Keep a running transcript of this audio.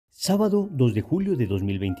Sábado 2 de julio de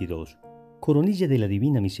 2022. Coronilla de la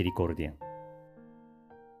Divina Misericordia.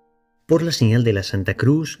 Por la señal de la Santa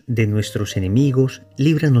Cruz de nuestros enemigos,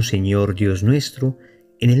 líbranos, Señor Dios nuestro,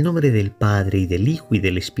 en el nombre del Padre, y del Hijo, y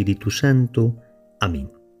del Espíritu Santo.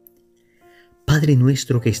 Amén. Padre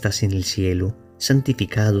nuestro que estás en el cielo,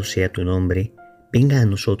 santificado sea tu nombre, venga a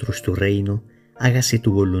nosotros tu reino, hágase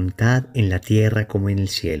tu voluntad en la tierra como en el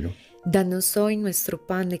cielo. Danos hoy nuestro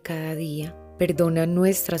pan de cada día. Perdona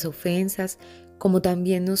nuestras ofensas, como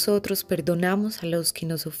también nosotros perdonamos a los que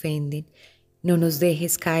nos ofenden. No nos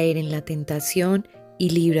dejes caer en la tentación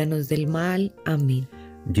y líbranos del mal. Amén.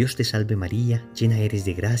 Dios te salve María, llena eres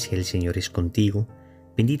de gracia, el Señor es contigo.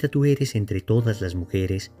 Bendita tú eres entre todas las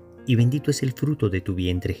mujeres, y bendito es el fruto de tu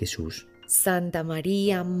vientre Jesús. Santa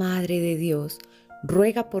María, Madre de Dios,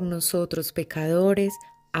 ruega por nosotros pecadores,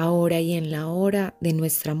 ahora y en la hora de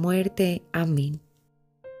nuestra muerte. Amén.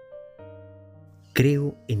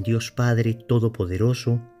 Creo en Dios Padre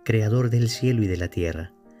Todopoderoso, Creador del cielo y de la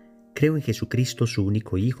tierra. Creo en Jesucristo, su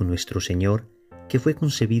único Hijo, nuestro Señor, que fue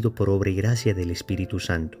concebido por obra y gracia del Espíritu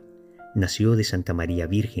Santo. Nació de Santa María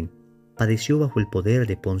Virgen, padeció bajo el poder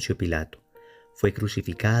de Poncio Pilato, fue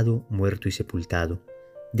crucificado, muerto y sepultado,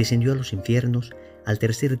 descendió a los infiernos, al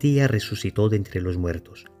tercer día resucitó de entre los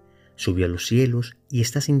muertos, subió a los cielos y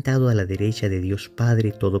está sentado a la derecha de Dios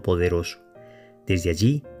Padre Todopoderoso. Desde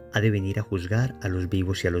allí ha de venir a juzgar a los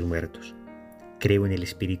vivos y a los muertos. Creo en el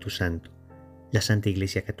Espíritu Santo, la Santa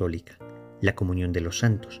Iglesia Católica, la comunión de los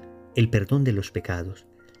santos, el perdón de los pecados,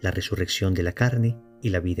 la resurrección de la carne y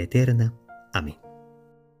la vida eterna. Amén.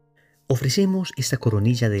 Ofrecemos esta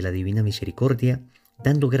coronilla de la Divina Misericordia,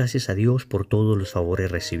 dando gracias a Dios por todos los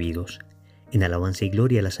favores recibidos, en alabanza y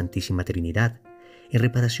gloria a la Santísima Trinidad, en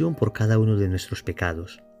reparación por cada uno de nuestros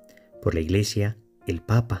pecados, por la Iglesia, el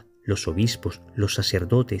Papa, los obispos, los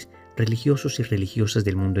sacerdotes, religiosos y religiosas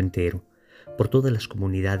del mundo entero, por todas las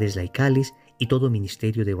comunidades laicales y todo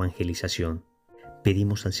ministerio de evangelización.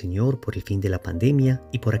 Pedimos al Señor por el fin de la pandemia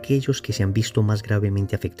y por aquellos que se han visto más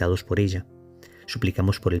gravemente afectados por ella.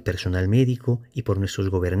 Suplicamos por el personal médico y por nuestros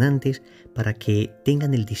gobernantes para que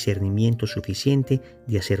tengan el discernimiento suficiente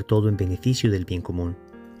de hacer todo en beneficio del bien común.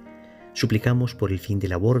 Suplicamos por el fin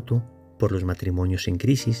del aborto, por los matrimonios en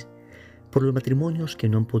crisis, por los matrimonios que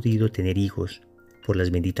no han podido tener hijos, por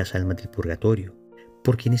las benditas almas del purgatorio,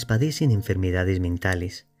 por quienes padecen enfermedades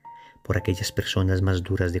mentales, por aquellas personas más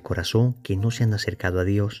duras de corazón que no se han acercado a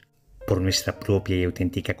Dios, por nuestra propia y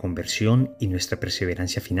auténtica conversión y nuestra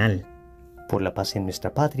perseverancia final, por la paz en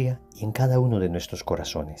nuestra patria y en cada uno de nuestros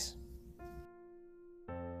corazones.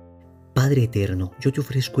 Padre eterno, yo te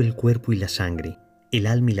ofrezco el cuerpo y la sangre, el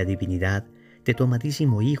alma y la divinidad de tu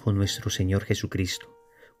amadísimo Hijo nuestro Señor Jesucristo,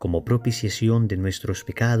 como propiciación de nuestros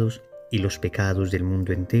pecados y los pecados del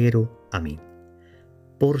mundo entero. Amén.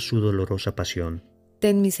 Por su dolorosa pasión,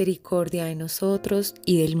 Ten misericordia de nosotros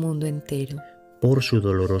y del mundo entero. por su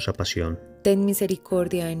dolorosa pasión, Ten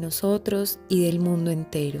misericordia de nosotros y del mundo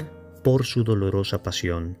entero. por su dolorosa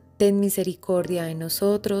pasión, Ten misericordia de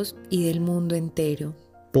nosotros y del mundo entero.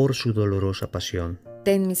 por su dolorosa pasión,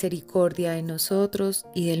 Ten misericordia de nosotros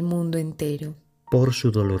y del mundo entero. por su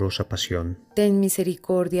dolorosa pasión, Ten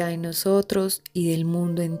misericordia de nosotros y del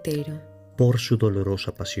mundo entero. por su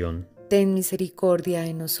dolorosa pasión, Ten misericordia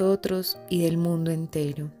de nosotros y del mundo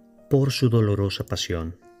entero. por su dolorosa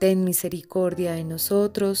pasión, Ten misericordia de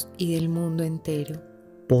nosotros y del mundo entero.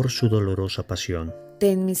 por su dolorosa pasión,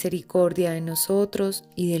 Ten misericordia de nosotros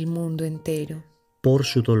y del mundo entero. por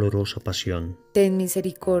su dolorosa pasión, Ten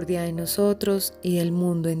misericordia de nosotros y del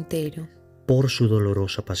mundo entero. por su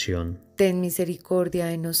dolorosa pasión, Ten misericordia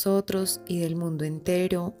de nosotros y del mundo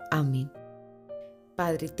entero. Amén.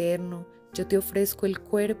 Padre eterno, yo te ofrezco el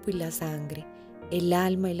cuerpo y la sangre, el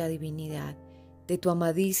alma y la divinidad de tu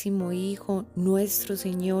amadísimo Hijo, nuestro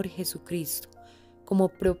Señor Jesucristo, como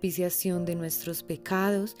propiciación de nuestros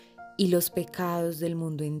pecados y los pecados del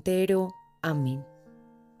mundo entero. Amén.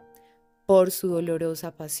 Por su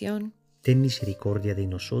dolorosa pasión, ten misericordia de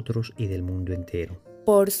nosotros y del mundo entero.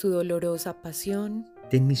 por su dolorosa pasión,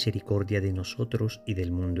 Ten misericordia de nosotros y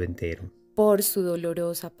del mundo entero. por su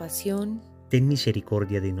dolorosa pasión, Ten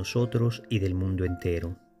misericordia de nosotros y del mundo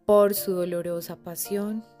entero. por su dolorosa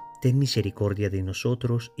pasión, Ten misericordia de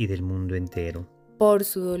nosotros y del mundo entero. por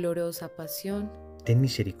su dolorosa pasión, Ten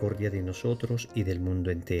misericordia de nosotros y del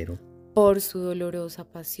mundo entero. por su dolorosa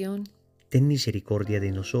pasión, Ten misericordia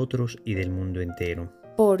de nosotros y del mundo entero.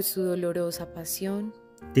 por su dolorosa pasión,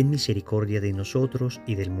 Ten misericordia de nosotros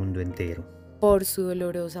y del mundo entero. por su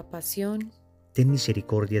dolorosa pasión, Ten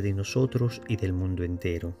misericordia de nosotros y del mundo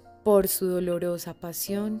entero. por su dolorosa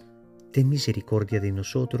pasión, ten misericordia de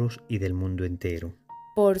nosotros y del mundo entero.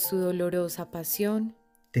 por su dolorosa pasión,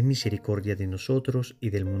 ten misericordia de nosotros y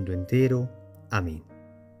del mundo entero. Amén.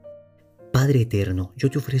 Padre eterno, yo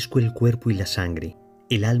te ofrezco el cuerpo y la sangre,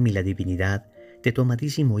 el alma y la divinidad de tu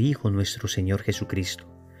amadísimo Hijo nuestro Señor Jesucristo,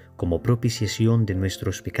 como propiciación de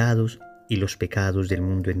nuestros pecados y los pecados del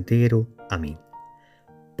mundo entero. Amén.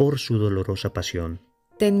 Por su dolorosa pasión,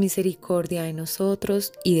 ten misericordia de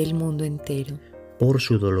nosotros y del mundo entero. por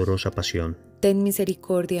su dolorosa pasión, Ten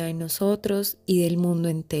misericordia de nosotros y del mundo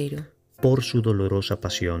entero. por su dolorosa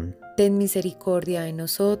pasión, Ten misericordia de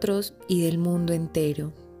nosotros y del mundo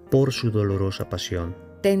entero. por su dolorosa pasión,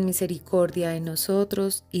 Ten misericordia de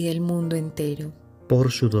nosotros y del mundo entero.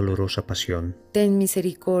 por su dolorosa pasión, Ten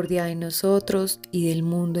misericordia de nosotros y del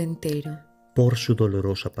mundo entero. por su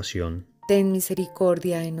dolorosa pasión, Ten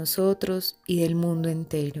misericordia de nosotros y del mundo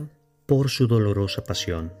entero. por su dolorosa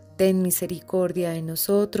pasión, Ten misericordia de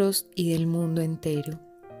nosotros y del mundo entero.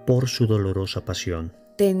 por su dolorosa pasión,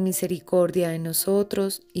 Ten misericordia de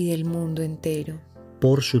nosotros y del mundo entero.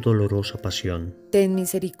 por su dolorosa pasión, Ten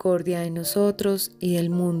misericordia de nosotros y del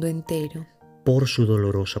mundo entero. por su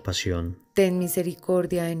dolorosa pasión, Ten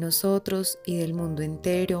misericordia de nosotros y del mundo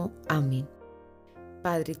entero. Amén.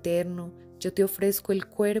 Padre eterno, yo te ofrezco el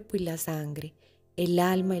cuerpo y la sangre, el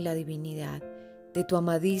alma y la divinidad de tu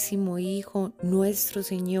amadísimo Hijo, nuestro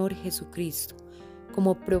Señor Jesucristo,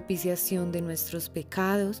 como propiciación de nuestros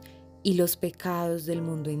pecados y los pecados del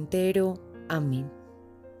mundo entero. Amén.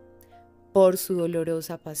 Por su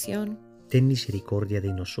dolorosa pasión, ten misericordia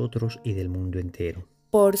de nosotros y del mundo entero.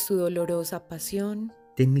 por su dolorosa pasión,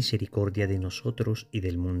 Ten misericordia de nosotros y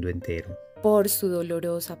del mundo entero. por su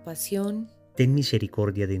dolorosa pasión, Ten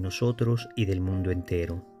misericordia de nosotros y del mundo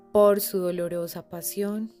entero. por su dolorosa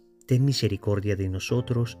pasión, Ten misericordia de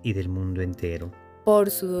nosotros y del mundo entero. por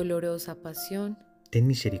su dolorosa pasión, Ten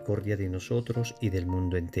misericordia de nosotros y del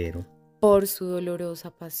mundo entero. por su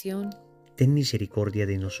dolorosa pasión, Ten misericordia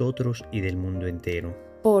de nosotros y del mundo entero.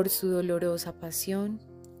 por su dolorosa pasión,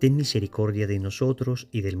 Ten misericordia de nosotros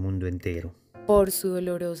y del mundo entero. por su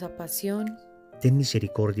dolorosa pasión, Ten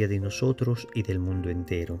misericordia de nosotros y del mundo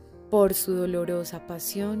entero. por su dolorosa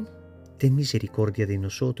pasión, Ten misericordia de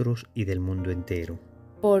nosotros y del mundo entero.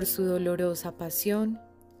 por su dolorosa pasión,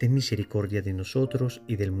 Ten misericordia de nosotros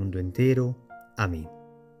y del mundo entero. Amén.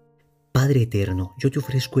 Padre eterno, yo te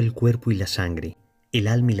ofrezco el cuerpo y la sangre, el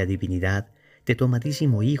alma y la divinidad de tu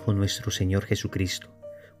amadísimo Hijo nuestro Señor Jesucristo,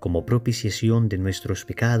 como propiciación de nuestros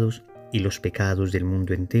pecados y los pecados del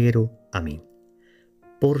mundo entero. Amén.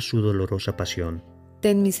 Por su dolorosa pasión,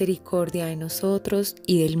 ten misericordia de nosotros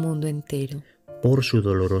y del mundo entero. por su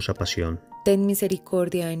dolorosa pasión, Ten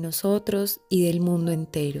misericordia de nosotros y del mundo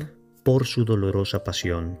entero. por su dolorosa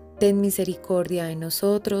pasión, Ten misericordia de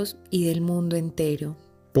nosotros y del mundo entero.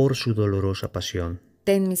 por su dolorosa pasión,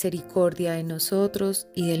 Ten misericordia de nosotros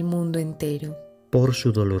y del mundo entero. por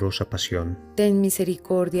su dolorosa pasión, Ten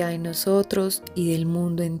misericordia de nosotros y del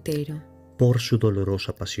mundo entero. por su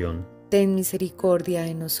dolorosa pasión, Ten misericordia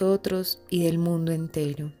de nosotros y del mundo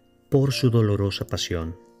entero. por su dolorosa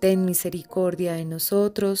pasión, Ten misericordia de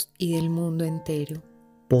nosotros y del mundo entero.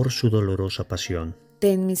 por su dolorosa pasión,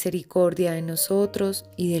 Ten misericordia de nosotros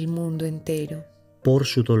y del mundo entero. por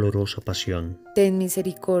su dolorosa pasión, Ten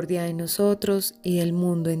misericordia de nosotros y del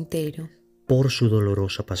mundo entero. por su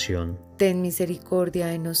dolorosa pasión. Ten misericordia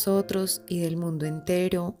de nosotros y del mundo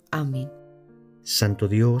entero. Amén. Santo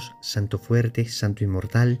Dios, Santo fuerte, Santo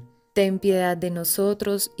inmortal, Ten piedad de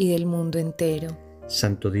nosotros y del mundo entero.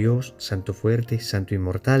 Santo Dios, Santo fuerte, Santo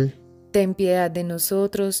inmortal, Ten piedad de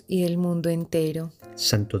nosotros y del mundo entero.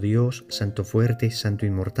 Santo Dios, Santo fuerte, Santo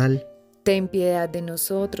inmortal. Ten piedad de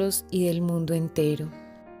nosotros y del mundo entero.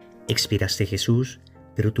 Expiraste, Jesús,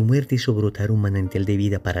 pero tu muerte hizo brotar un manantial de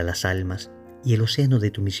vida para las almas, y el océano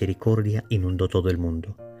de tu misericordia inundó todo el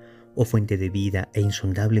mundo. Oh fuente de vida e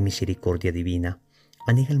insondable misericordia divina,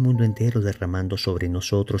 anega el mundo entero derramando sobre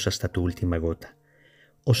nosotros hasta tu última gota.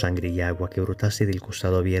 Oh sangre y agua que brotaste del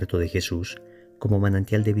costado abierto de Jesús, como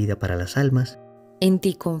manantial de vida para las almas, En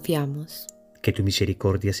ti confiamos, que tu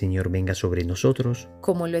misericordia, Señor, venga sobre nosotros.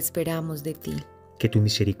 como lo esperamos de ti, Que tu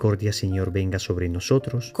misericordia, Señor, venga sobre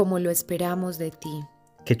nosotros. como lo esperamos de ti,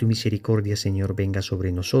 Que tu misericordia, Señor, venga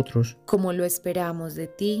sobre nosotros. como lo esperamos de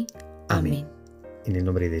ti. Amén. En el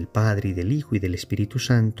nombre del Padre, y del Hijo, y del Espíritu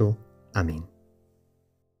Santo. Amén.